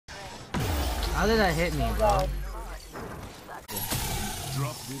How did that hit me, bro?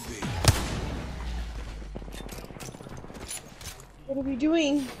 What are we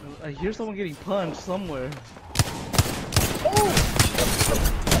doing? I hear someone getting punched somewhere. Oh!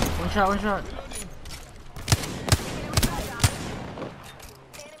 One shot, one shot.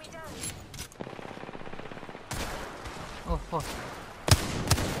 Oh fuck.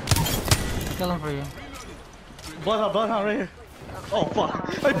 Kill him for you. Bloodhound right here. Oh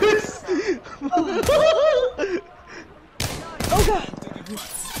fuck. I missed! Oh god!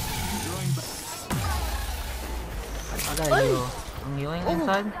 I got you. I'm healing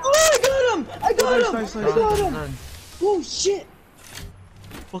inside. Oh, I got him! I got him! Nice. I got him! Oh shit!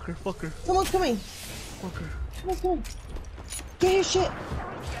 Fucker. Someone's coming! Fucker. Someone's coming! Get his shit!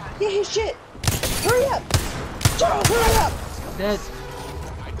 Get his shit! Hurry up! Charles, hurry up! Dead.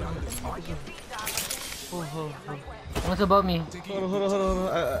 Oh. One's above me. Hold on.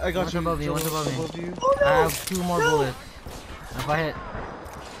 I got One's you. above you, one's above me. you. Oh no! I have 2 more bullets. If I hit,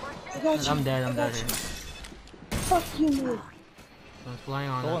 I got you. I'm dead, I'm I got dead. you. Fuck you, man. I'm flying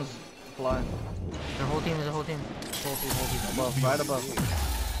on That us. one's flying. Their whole team is a whole team. Whole team. Above, right above.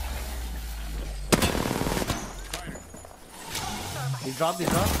 He dropped.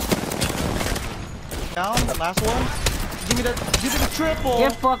 Down, the last one. Give me the triple.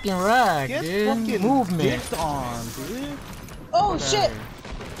 Get fucking wrecked, Get dude. fucking Movement. dicked on, dude. Oh shit!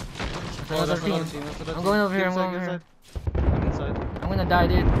 That's another team. I'm going over here, I'm going over here. Inside. I'm gonna die,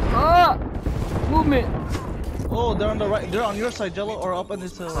 dude. Ah! Movement! Oh, they're on the right. They're on your side, Jello, or up on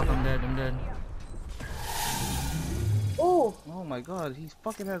this hill. Fuck, I'm dead. Oh! Oh my god, he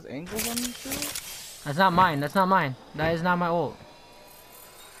fucking has angles on him too? That's not mine, That is not my ult.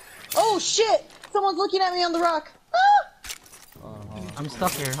 Oh shit! Someone's looking at me on the rock! Ah! I'm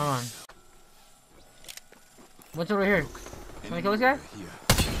stuck here, hold on. What's over here? Wanna kill this guy?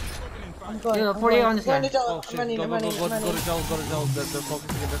 I'm going. Yeah, I'm 48 going. on this guy. I'm going to Jello. Oh shit, I'm running. go to Jello. They're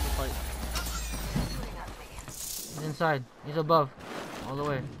focusing on this fight. He's inside. He's above. All the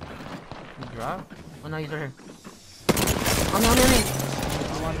way. He dropped? Oh no, he's right here. On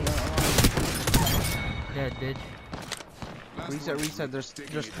me. Dead, bitch. Reset. There's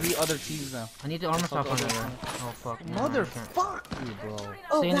 3 other teams now. I need the armor stop on there. Oh fuck. No, I can't. Motherfuck you, bro.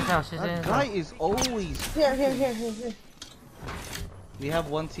 Oh, Stay in this God. house, stay in That this guy house. is always. Here. We have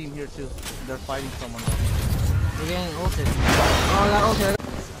one team here too. They're fighting someone though. We're getting ulted. Oh, I got ulted.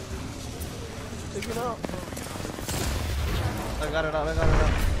 Check it out. I got it out.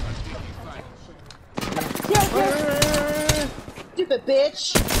 Yeah. Stupid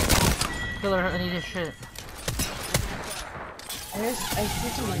bitch! Kill her, I need this shit. I see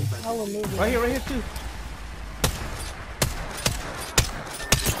something hella moving. Right here too.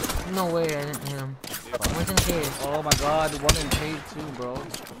 No way, I didn't hit him. One's in the cave. Oh my god, one in cave too, bro.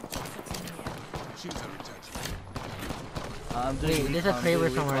 I'm doing Wait, there's a recon, Kraber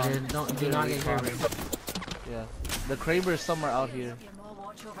dude, somewhere, recon. dude. Do not get Recon. Kraber. Yeah. The Kraber is somewhere out here.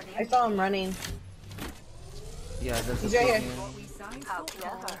 I saw him running. Yeah, there's He's a right team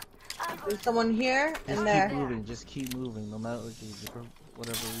here. There's someone here and Just there. keep moving, just keep moving, no matter for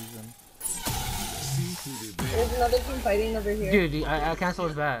whatever reason. There's another team fighting over here. Dude, I cancel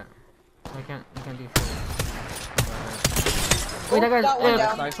his bat. I can't do shit. Wait, that guy's got one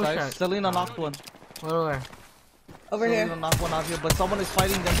down. Nice. push that. Selena knocked one. Where? Over Selena here. knocked one out here, but someone is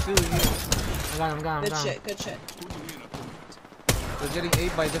fighting them too. Here. I got him. Good shit. They're getting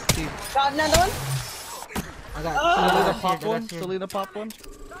ate by this team. Got another one? I got Selena two. popped one. Selena popped one.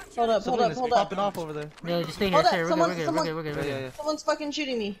 Hold up. Selena's popping off over there. Yeah, just stay here. Hold up, Stay. We're good. Yeah. Someone's fucking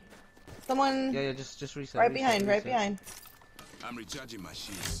shooting me. Someone Yeah, just reset. right reset. behind. I'm recharging my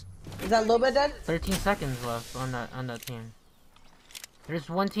shields. Is that Loba dead? 13 seconds left on that team. There's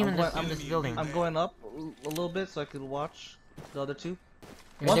one team in this building. I'm going up a little bit so I can watch the other two.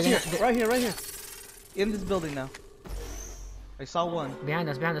 They're One's gonna- here, right here. In this building now. I saw one. Behind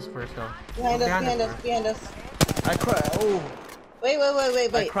us first though. Behind us. I cracked. Oh, Wait.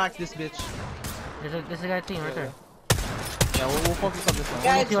 I cracked this bitch. There's a guy team right there. Yeah, we'll focus on this one.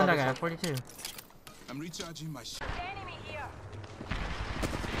 Guys, 42 on that guy. 42. I'm recharging my shields.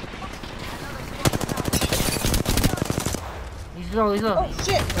 He's low. Oh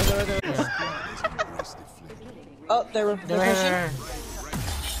shit! Yeah. Oh, they're They're pushing. here.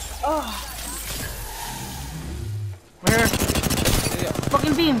 Oh, We're here. Yeah.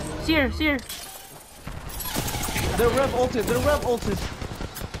 Fucking beam. See her. They're rev ulted.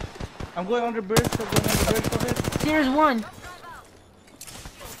 I'm going under bridge. Go ahead. There's one.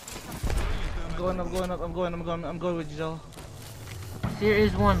 I'm going with Giselle. There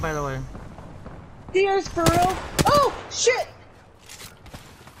is one, by the way. Tears for real? Oh shit!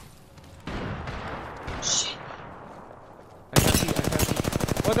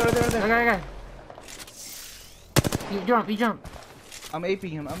 Right there. Okay. You jump. I'm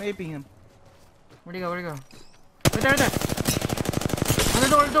aping him. Where'd he go? Right there. On the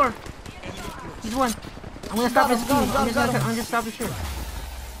door. He's one. I'm gonna stop his Got him. I'm gonna stop his shit.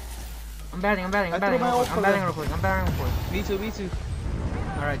 I'm batting real quick. Me too.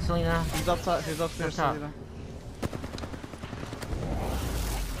 Alright, Selena. He's up top. He's upstairs. Up top. Selena.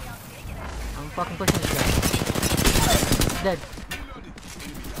 I'm fucking pushing this guy. Dead.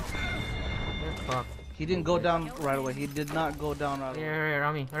 Fuck. He didn't go down right away. He did not go down right away. Here,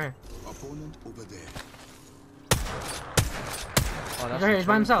 on me. Right Opponent over there. Oh, here. He's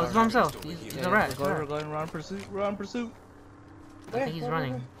by himself. He's a rat. We're going around pursuit. I think he's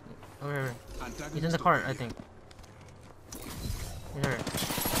running. Over here. He's in the cart, I think. He's here.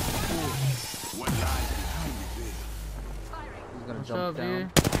 What lies behind the veil? He's gonna What's jump up, down.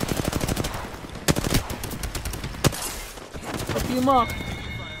 dude? Fuck him up.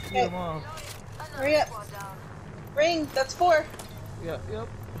 Okay. Come on. Hurry up. Ring, that's 4. Yep.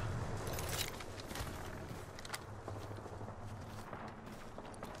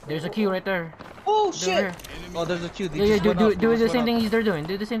 There's a queue right there. Oh Over shit! here. Oh, there's a queue. They Yeah, just went up. do They the just same went thing they're doing.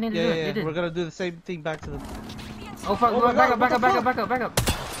 Do the same thing up. they're doing. Yeah. They did. We're gonna do the same thing back to them. Oh fuck! Oh my back God, up! what the Back up!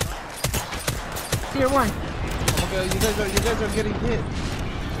 Tier 1. Okay, you guys are getting hit.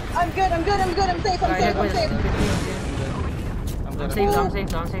 I'm good. I'm safe. Alright, I'm wait, safe. I'm I'm good. safe now. Oh. I'm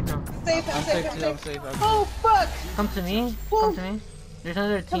safe now. I'm I'm safe too. safe. Oh fuck! Come to me. Whoa. Come to me. There's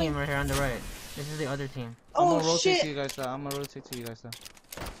another Coming. team right here on the right. This is the other team. I'm Oh gonna rotate shit! to you guys now.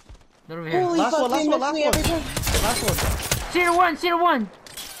 They're over here. Holy Last fuck! one, They miss me every time. Last one. Tier 1.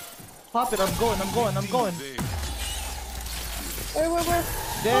 Pop it. I'm going. There. Where?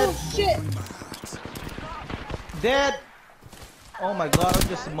 Dead. Oh shit! Dead. Oh my god, I'm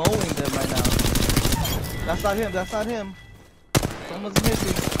just mowing them right now. That's not him. Someone's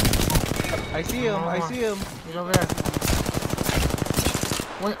missing. I see him. He's over there.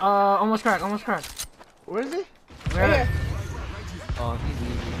 One, almost cracked. Where is he? Where? Right here. Oh, he's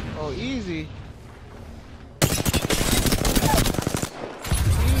easy. Oh, easy.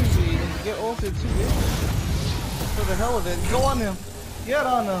 Get ulted too, bitch. For the hell of it. Go on him. Get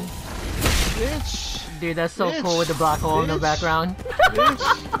on him. Bitch. Dude, that's so Bitch. cool with the black hole in the Bitch. background.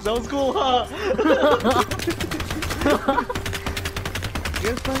 Bitch. That was cool, huh?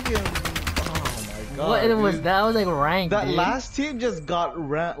 Get fucking. Oh my god. What was dude. that? Was like ranked. That dude. last team just got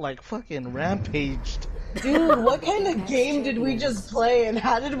fucking rampaged. Dude, what kind of game did we just play and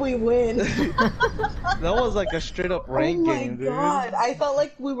how did we win? That was like a straight up rank game, dude. Oh my god, I felt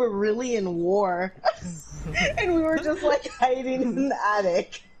like we were really in war. And we were just like hiding in the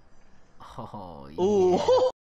attic. Oh, yeah. Ooh.